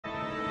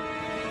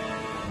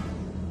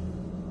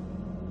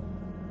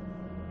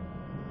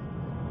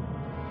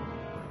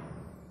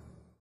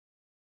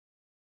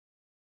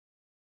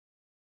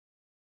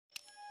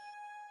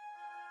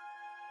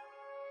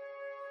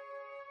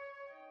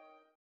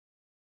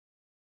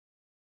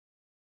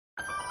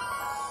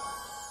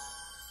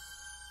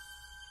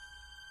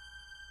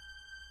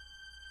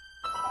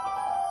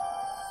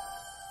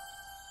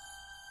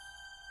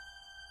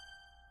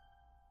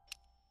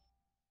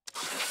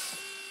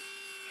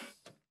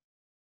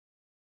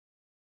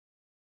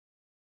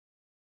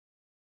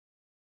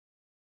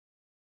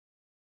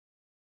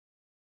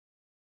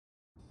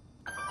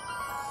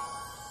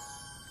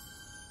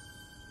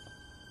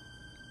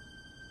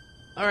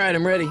All right,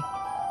 I'm ready.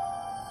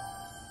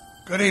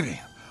 Good evening.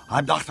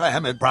 I'm Dr.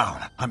 Emmett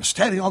Brown. I'm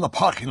standing on the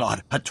parking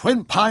lot at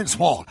Twin Pines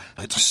Mall.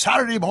 It's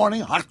Saturday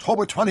morning,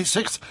 October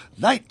 26th,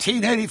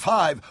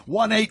 1985,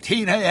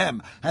 1:18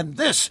 a.m. And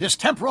this is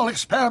temporal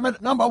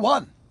experiment number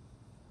 1.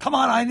 Come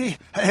on, Einie.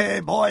 Hey,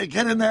 boy,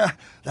 get in there.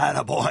 That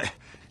a boy.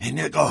 In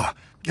you go.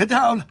 Get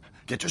down.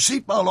 Get your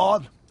seatbelt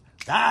on.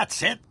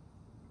 That's it.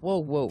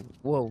 Whoa.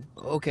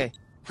 Okay.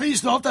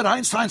 Please note that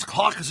Einstein's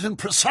clock is in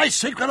precise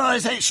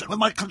synchronization with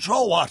my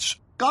control watch.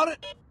 Got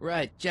it?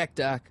 Right, check,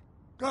 Doc.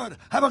 Good.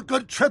 Have a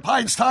good trip,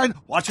 Einstein.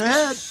 Watch your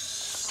head.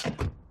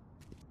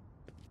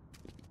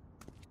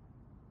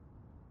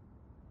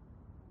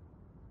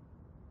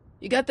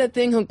 You got that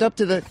thing hooked up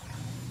to the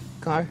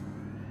car?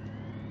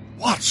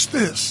 Watch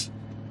this.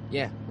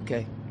 Yeah,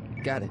 okay.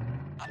 Got it.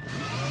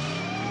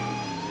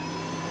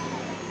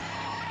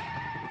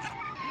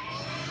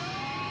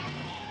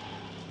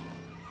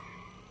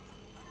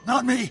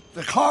 Not me.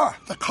 The car.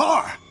 The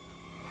car.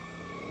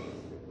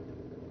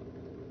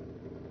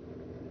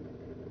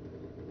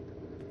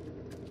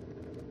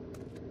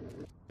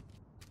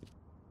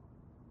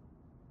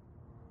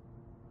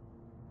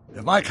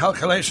 If my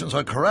calculations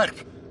are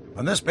correct,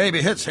 when this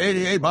baby hits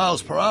 88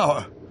 miles per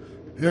hour,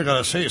 you're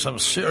gonna see some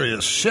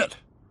serious shit.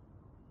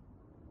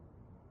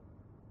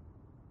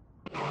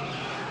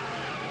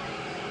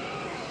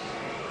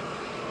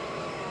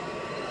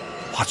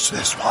 Watch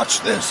this,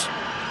 watch this.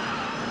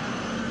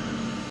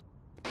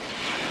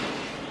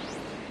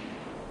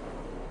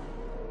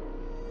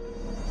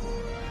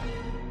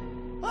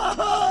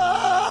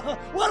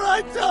 What did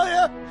I tell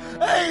you?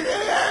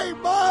 88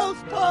 miles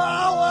per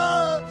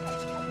hour!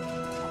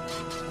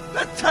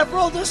 The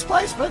temporal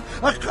displacement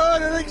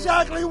occurred at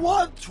exactly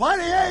 1:20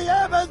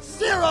 a.m. and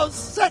 0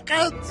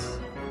 seconds!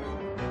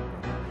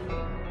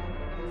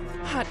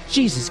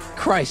 Jesus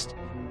Christ.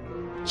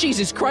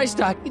 Jesus Christ,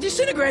 Doc. You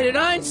disintegrated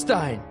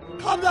Einstein.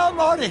 Calm down,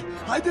 Marty.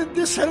 I didn't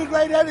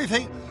disintegrate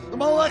anything. The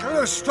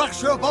molecular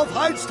structure of both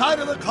Einstein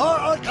and the car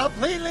are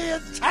completely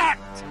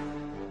intact.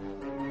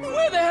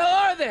 Where the hell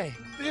are they?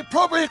 The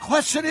appropriate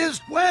question is,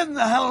 when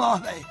the hell are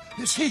they?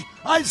 You see,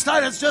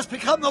 Einstein has just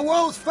become the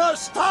world's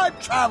first time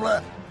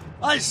traveler.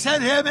 I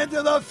sent him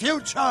into the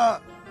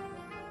future.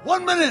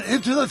 1 minute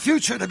into the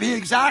future, to be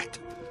exact.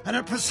 And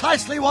at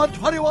precisely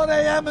 1:21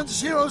 a.m. and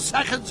 0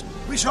 seconds,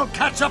 we shall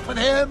catch up with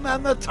him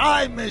and the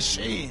time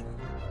machine.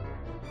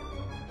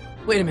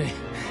 Wait a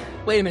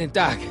minute,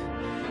 Doc.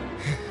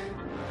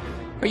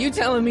 Are you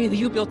telling me that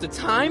you built a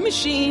time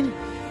machine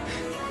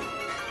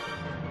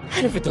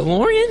out of a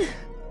DeLorean?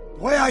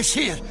 The way I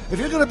see it, if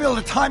you're going to build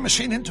a time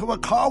machine into a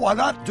car, why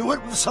not do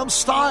it with some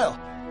style?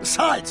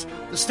 Besides,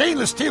 the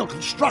stainless steel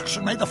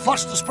construction made the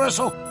flux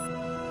dispersal.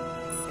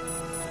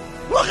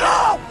 Look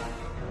out!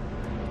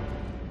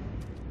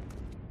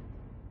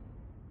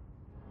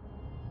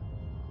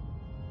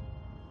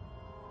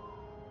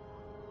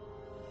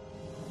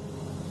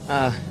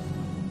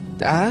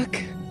 Doc?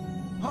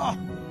 Huh,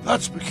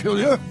 that's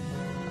peculiar.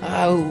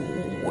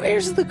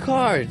 Where's the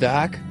car,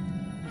 Doc?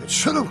 It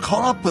should have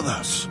caught up with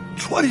us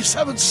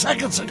 27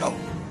 seconds ago.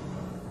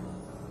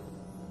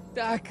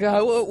 Doc,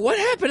 what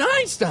happened to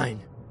Einstein?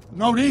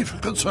 No need for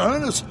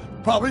concern. It's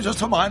probably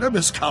just a minor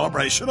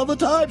miscalibration of the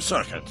time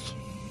circuits.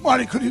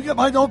 Marty, could you get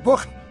my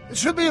notebook? It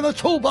should be in the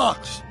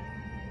toolbox.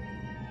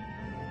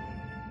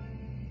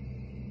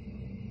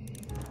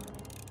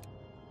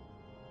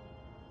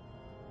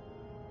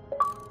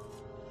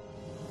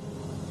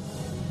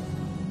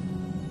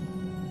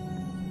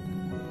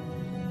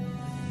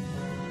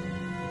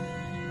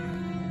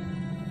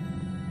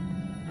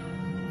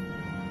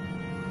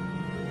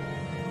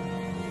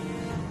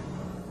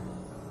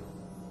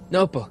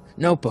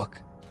 Notebook.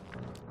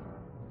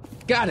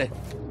 Got it.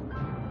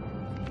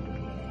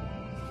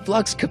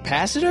 Flux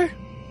capacitor?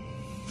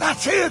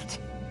 That's it!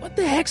 What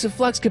the heck's a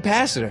flux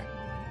capacitor?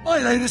 My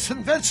latest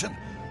invention.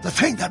 The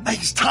thing that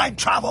makes time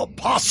travel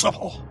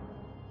possible.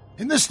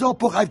 In this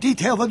notebook, I've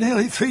detailed the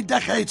nearly 3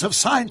 decades of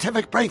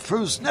scientific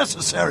breakthroughs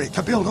necessary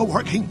to build a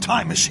working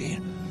time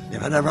machine.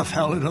 If it ever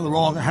fell into the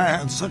wrong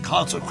hands, the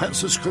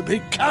consequences could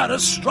be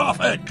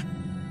catastrophic.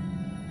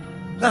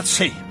 Let's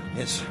see.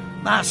 It's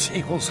mass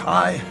equals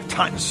I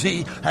times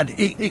Z, and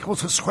E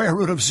equals the square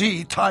root of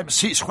Z times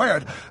C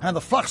squared, and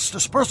the flux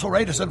dispersal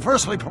rate is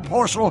inversely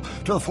proportional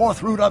to the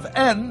 4th root of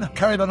N,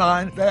 carry the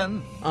 9,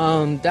 then...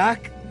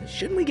 Doc,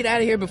 shouldn't we get out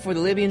of here before the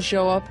Libyans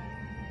show up?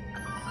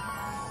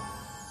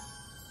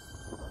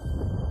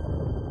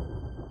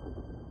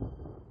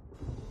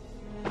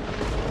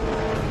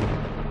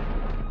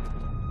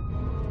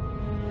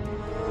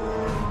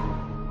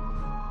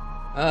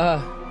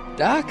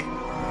 Doc?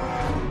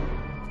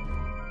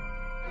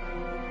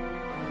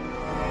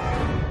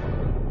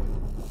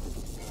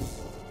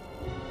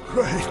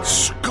 Great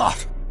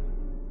Scott!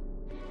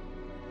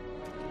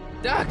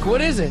 Doc, what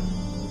is it?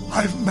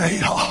 I've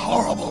made a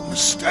horrible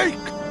mistake!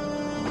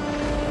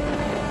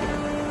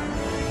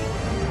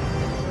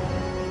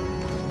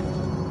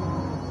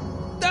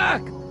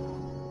 Doc!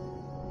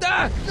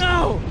 Doc,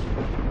 no!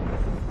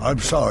 I'm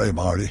sorry,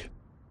 Marty.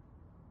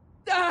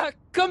 Doc,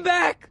 come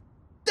back!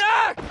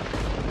 Doc!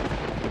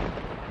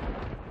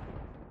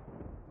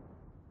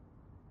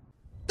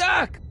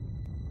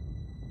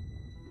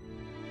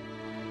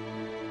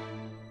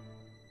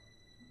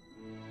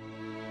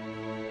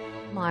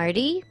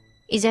 Marty,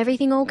 is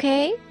everything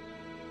okay?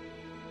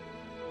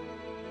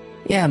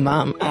 Yeah,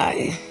 Mom,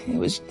 it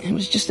was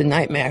just a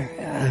nightmare.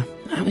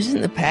 I was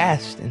in the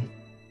past,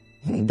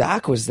 and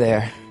Doc was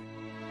there.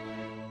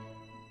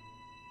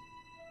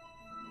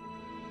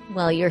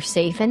 Well, you're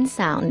safe and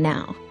sound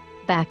now,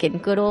 back in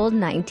good old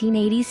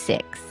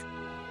 1986.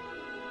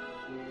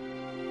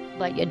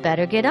 But you'd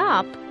better get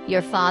up.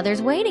 Your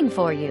father's waiting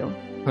for you.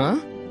 Huh?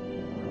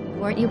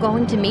 Weren't you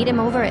going to meet him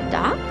over at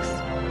Doc's?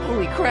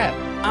 Holy crap,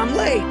 I'm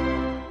late!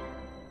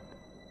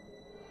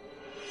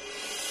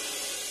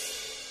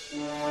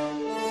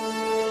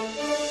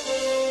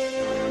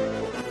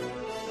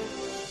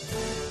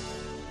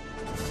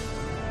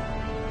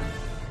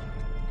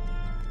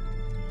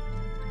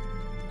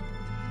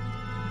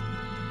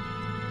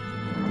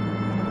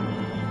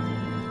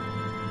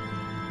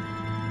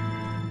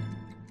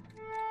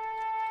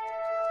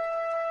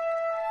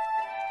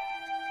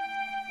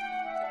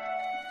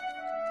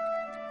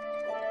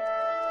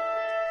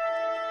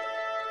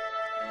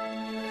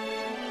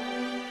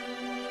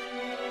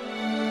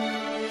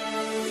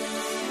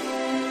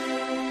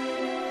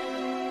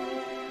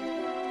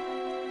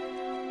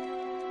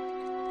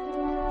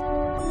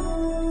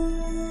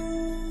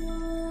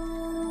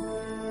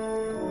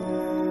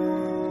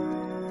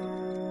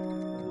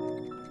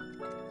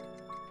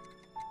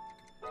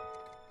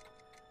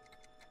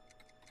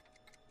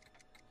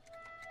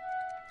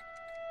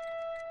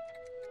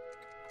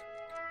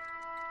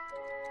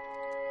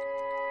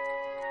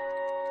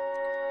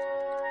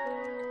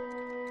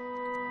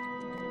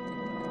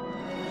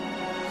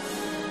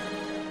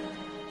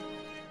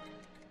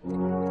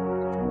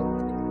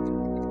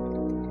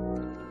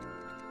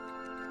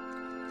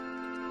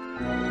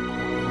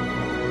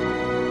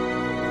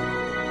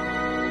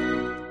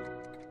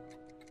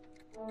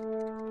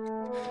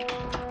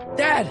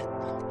 Dad,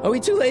 are we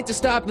too late to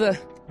stop the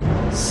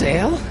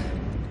sale?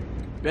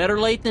 Better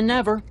late than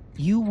never.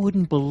 You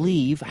wouldn't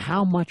believe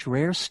how much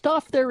rare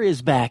stuff there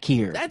is back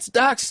here. That's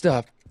Doc's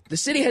stuff. The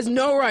city has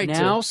no right to...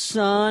 Now,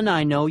 son,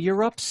 I know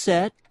you're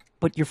upset,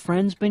 but your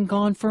friend's been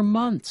gone for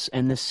months,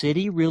 and the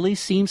city really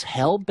seems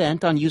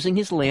hell-bent on using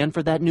his land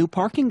for that new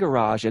parking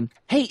garage. And,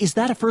 hey, is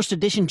that a first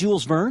edition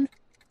Jules Verne?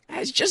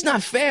 It's just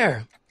not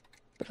fair.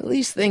 But at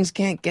least things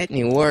can't get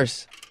any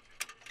worse.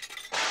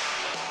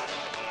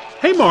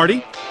 Hey,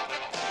 Marty.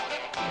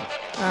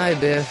 Hi,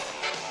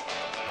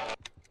 Biff.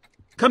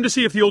 Come to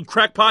see if the old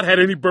crackpot had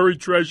any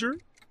buried treasure?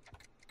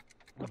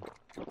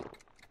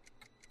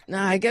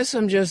 Nah, I guess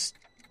I'm just...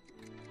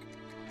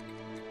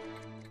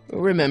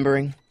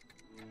 remembering.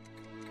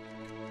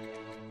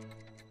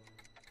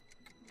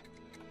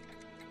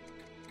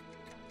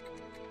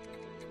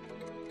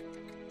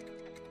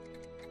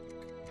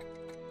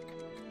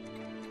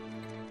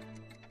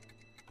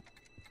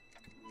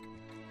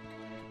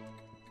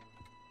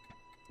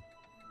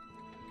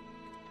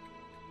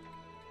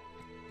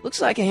 Looks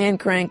like a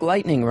hand-crank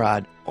lightning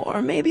rod,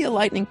 or maybe a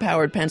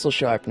lightning-powered pencil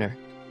sharpener.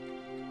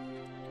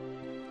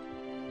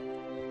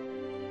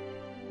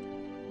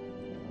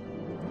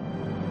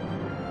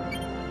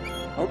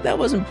 Hope that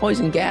wasn't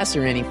poison gas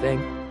or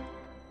anything.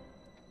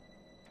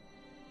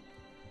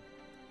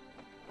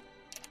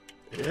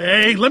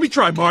 Hey, let me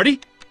try,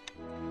 Marty.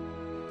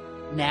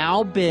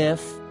 Now,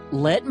 Biff,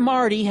 let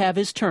Marty have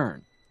his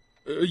turn.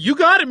 You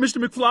got it,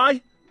 Mr.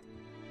 McFly.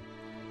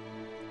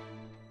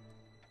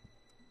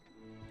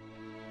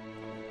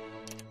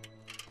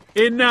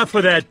 Enough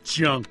of that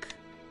junk.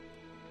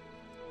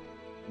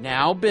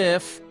 Now,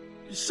 Biff.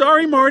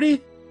 Sorry,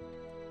 Marty.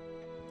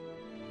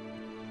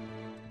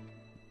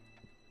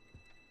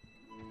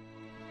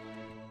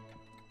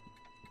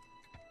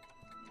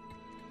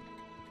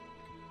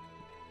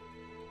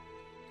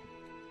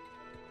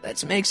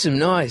 Let's make some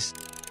noise.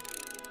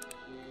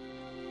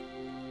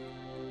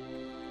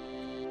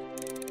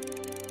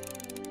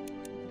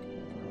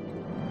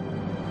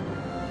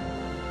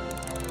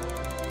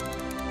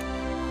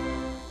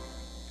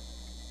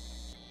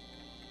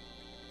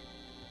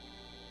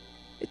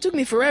 It took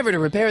me forever to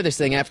repair this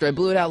thing after I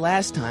blew it out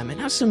last time,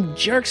 and now some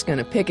jerk's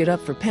gonna pick it up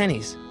for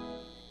pennies.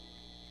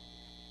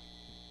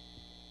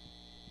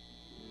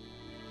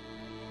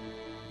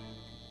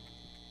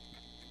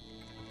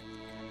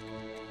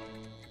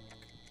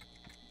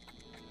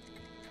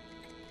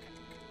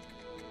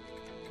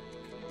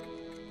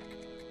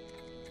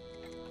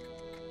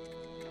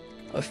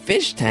 A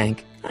fish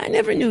tank? I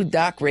never knew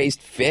Doc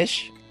raised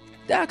fish.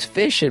 Doc's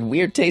fish had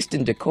weird taste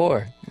in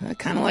decor. I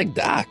kinda like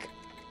Doc.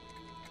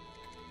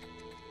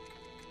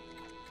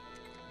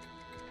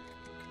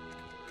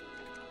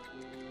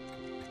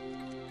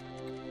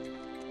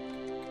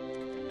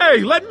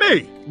 Hey, let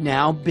me!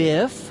 Now,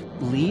 Biff,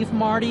 leave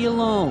Marty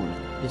alone.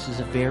 This is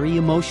a very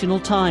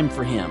emotional time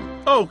for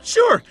him. Oh,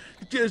 sure.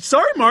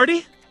 Sorry,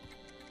 Marty.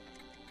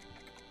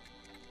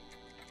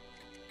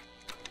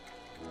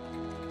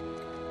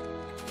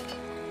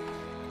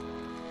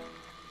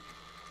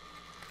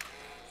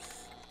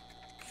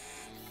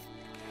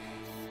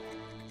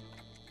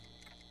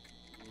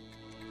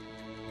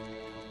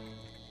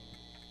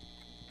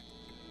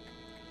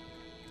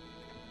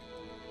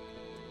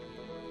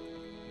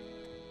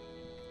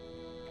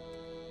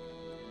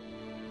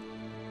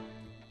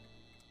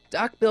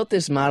 Doc built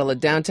this model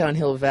at downtown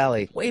Hill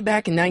Valley way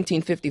back in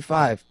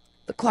 1955.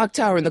 The clock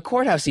tower in the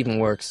courthouse even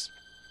works.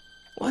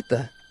 What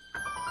the?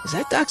 Is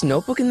that Doc's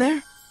notebook in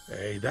there?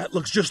 Hey, that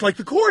looks just like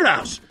the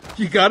courthouse.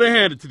 You gotta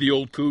hand it to the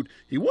old coot.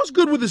 He was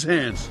good with his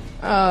hands.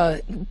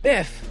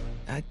 Biff,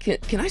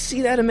 can I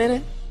see that a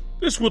minute?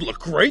 This would look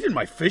great in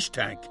my fish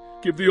tank.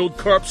 Give the old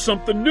carp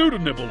something new to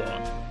nibble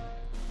on.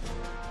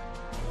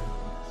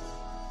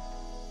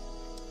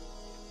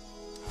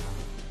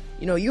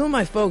 You know, you and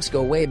my folks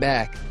go way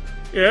back.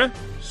 Yeah?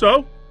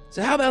 So?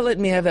 So how about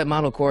letting me have that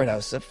model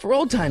courthouse, for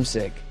old time's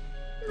sake?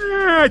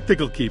 I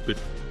think I'll keep it.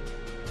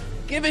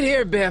 Give it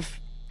here,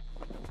 Biff.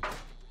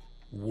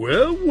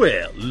 Well,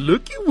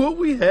 looky what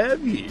we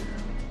have here.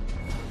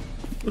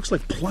 Looks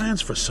like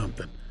plans for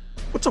something.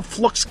 What's a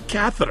flux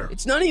catheter?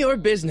 It's none of your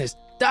business.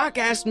 Doc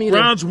asked me to...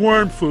 Brown's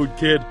worm food,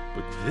 kid.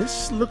 But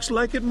this looks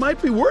like it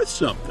might be worth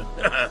something.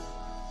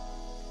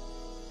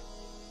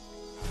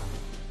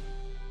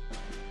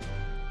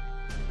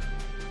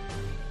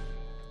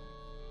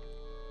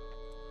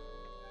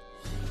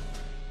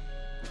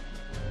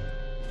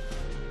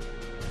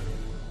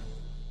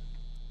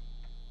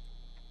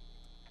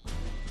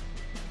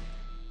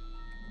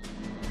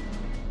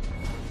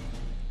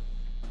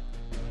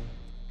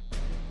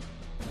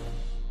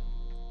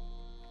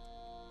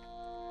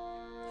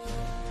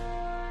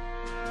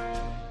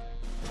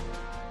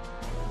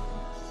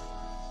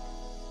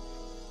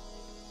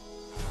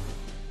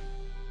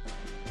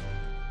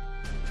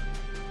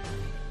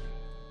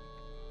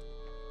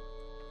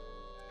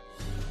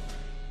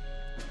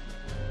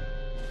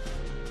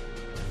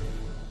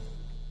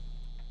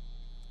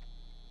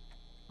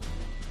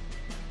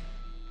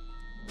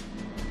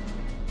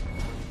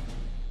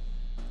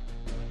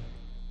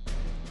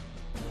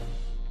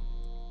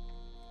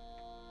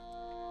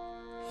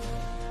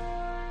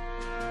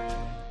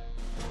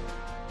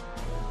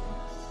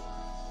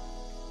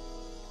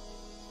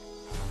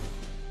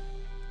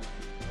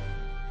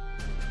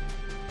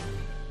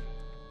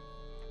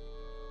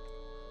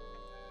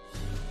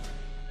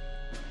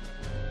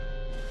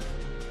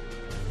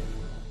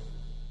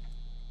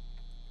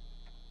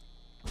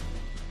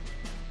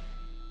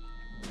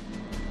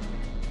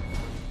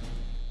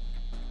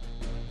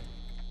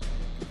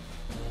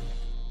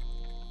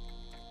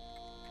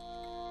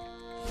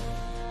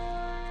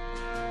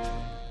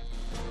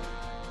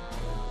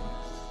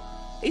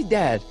 Hey,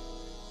 Dad.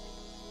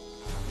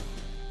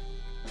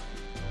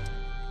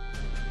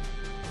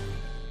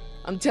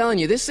 I'm telling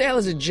you, this sale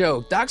is a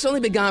joke. Doc's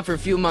only been gone for a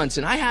few months,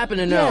 and I happen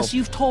to know... Yes,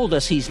 you've told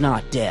us he's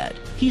not dead.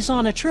 He's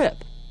on a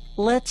trip.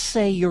 Let's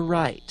say you're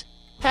right.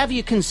 Have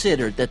you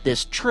considered that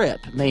this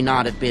trip may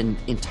not have been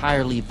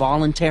entirely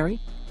voluntary?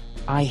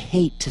 I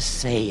hate to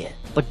say it,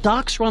 but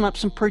Doc's run up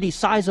some pretty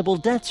sizable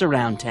debts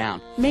around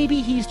town.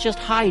 Maybe he's just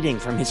hiding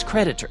from his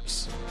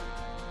creditors.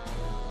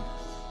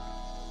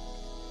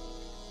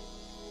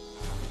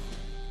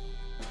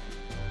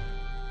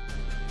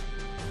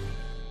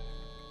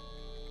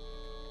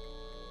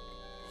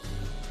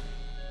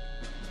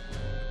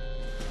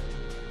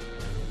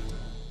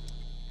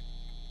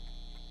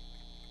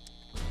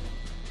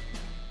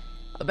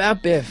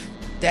 About Biff.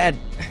 Dad,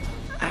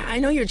 I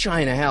know you're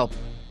trying to help.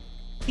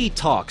 He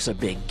talks a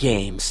big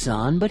game,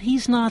 son, but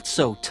he's not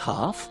so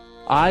tough.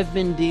 I've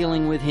been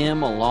dealing with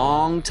him a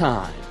long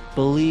time.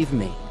 Believe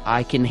me,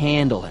 I can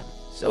handle him.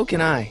 So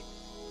can I.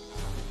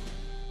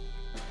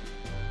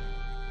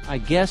 I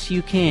guess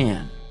you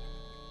can.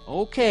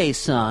 Okay,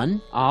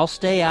 son, I'll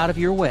stay out of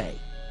your way,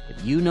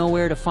 but you know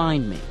where to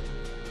find me.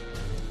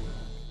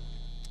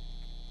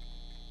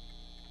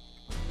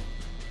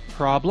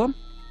 Problem?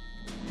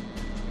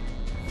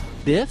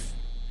 Biff?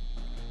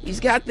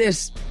 He's got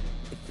this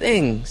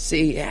thing,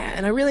 see,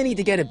 and I really need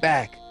to get it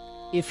back.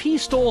 If he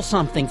stole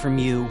something from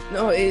you...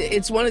 No,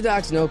 it's one of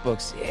Doc's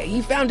notebooks.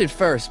 He found it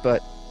first,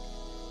 but...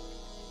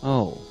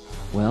 Oh,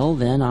 well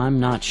then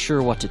I'm not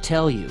sure what to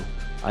tell you.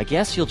 I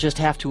guess you'll just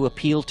have to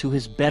appeal to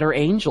his better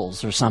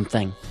angels or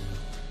something.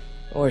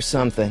 Or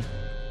something.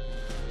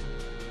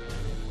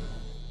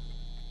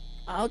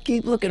 I'll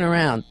keep looking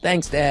around.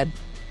 Thanks, Dad.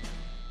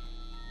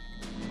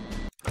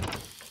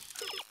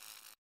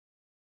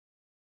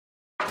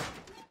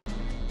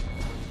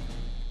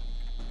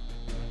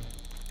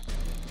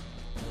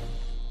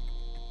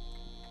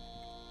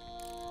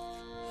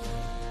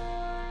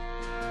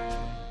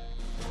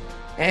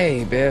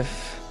 Hey,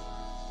 Biff.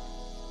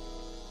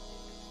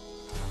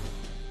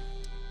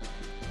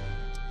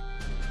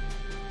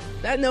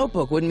 That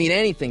notebook wouldn't mean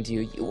anything to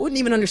you. You wouldn't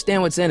even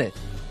understand what's in it.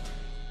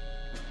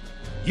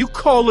 You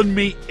calling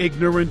me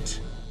ignorant?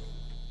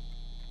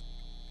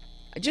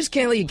 I just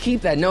can't let you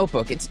keep that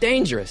notebook. It's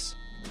dangerous.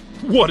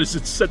 What, is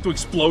it set to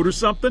explode or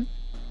something?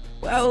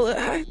 Well,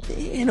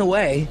 in a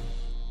way.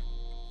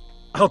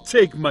 I'll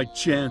take my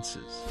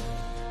chances.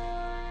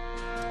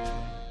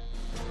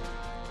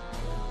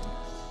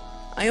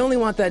 I only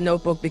want that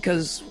notebook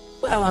because,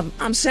 well,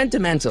 I'm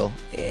sentimental.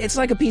 It's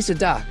like a piece of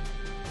Doc.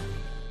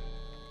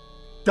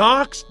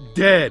 Doc's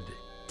dead.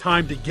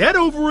 Time to get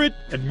over it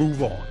and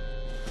move on.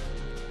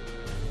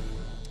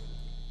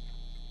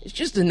 It's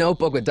just a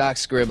notebook with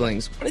Doc's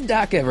scribblings. What did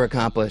Doc ever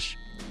accomplish?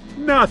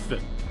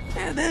 Nothing.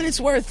 Then it's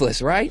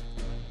worthless, right?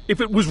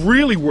 If it was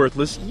really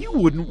worthless, you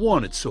wouldn't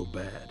want it so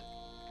bad.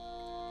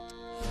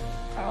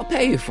 I'll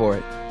pay you for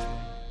it.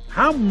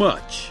 How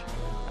much?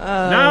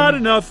 Not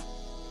enough.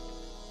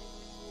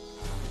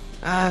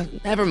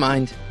 Never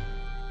mind.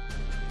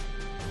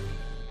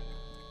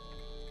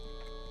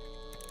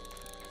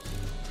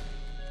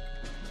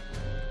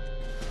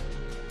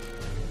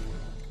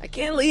 I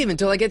can't leave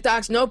until I get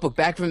Doc's notebook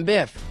back from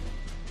Biff.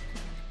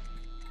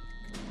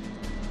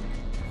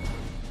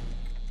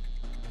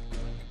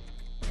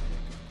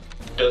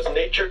 Does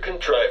nature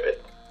contrive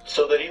it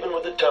so that even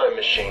with a time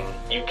machine,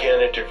 you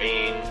can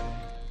intervene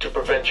to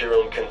prevent your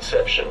own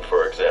conception,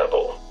 for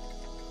example?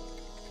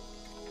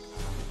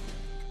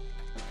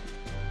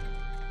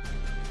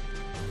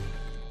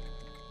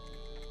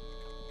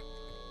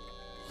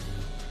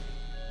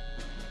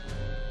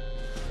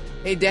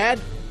 Hey, Dad,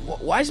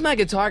 why's my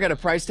guitar got a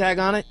price tag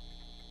on it?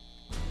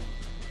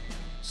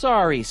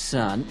 Sorry,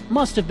 son.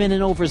 Must have been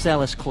an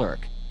overzealous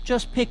clerk.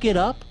 Just pick it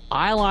up.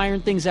 I'll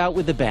iron things out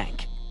with the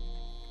bank.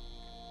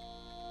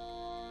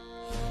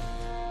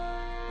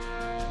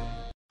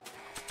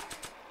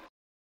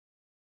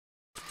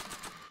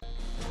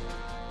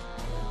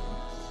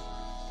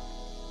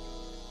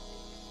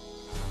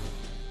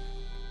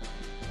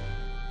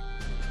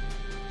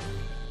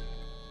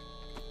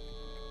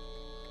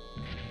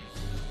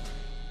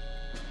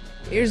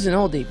 Here's an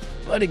oldie,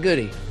 but a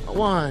goodie.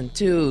 1,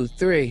 2,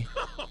 3.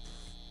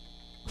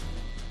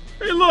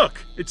 Hey,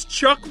 look! It's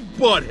Chuck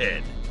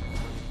Butthead.